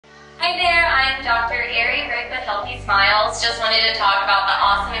Hi there, I'm Dr. Ari Rick with Healthy Smiles. Just wanted to talk about the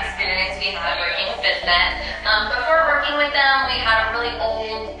awesome experience we had working with Biznct. Before working with them, we had a really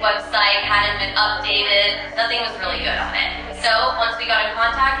old website, hadn't been updated, nothing was really good on it. So once we got in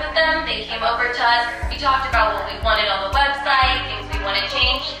contact with them, they came over to us, we talked about what we wanted on the website, things we wanted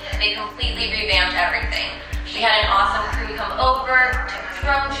changed, they completely revamped everything. We had an awesome crew come over, took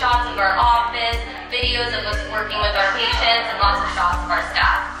drone shots of our office, videos of us working with our patients, and lots of shots of our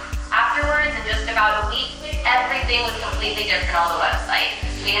staff. Afterwards, in just about a week, everything was completely different on the website.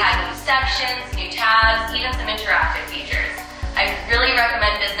 We had new sections, new tabs, even some interactive features. I really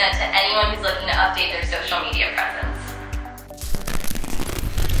recommend Biznct to anyone who's looking to update their social media presence.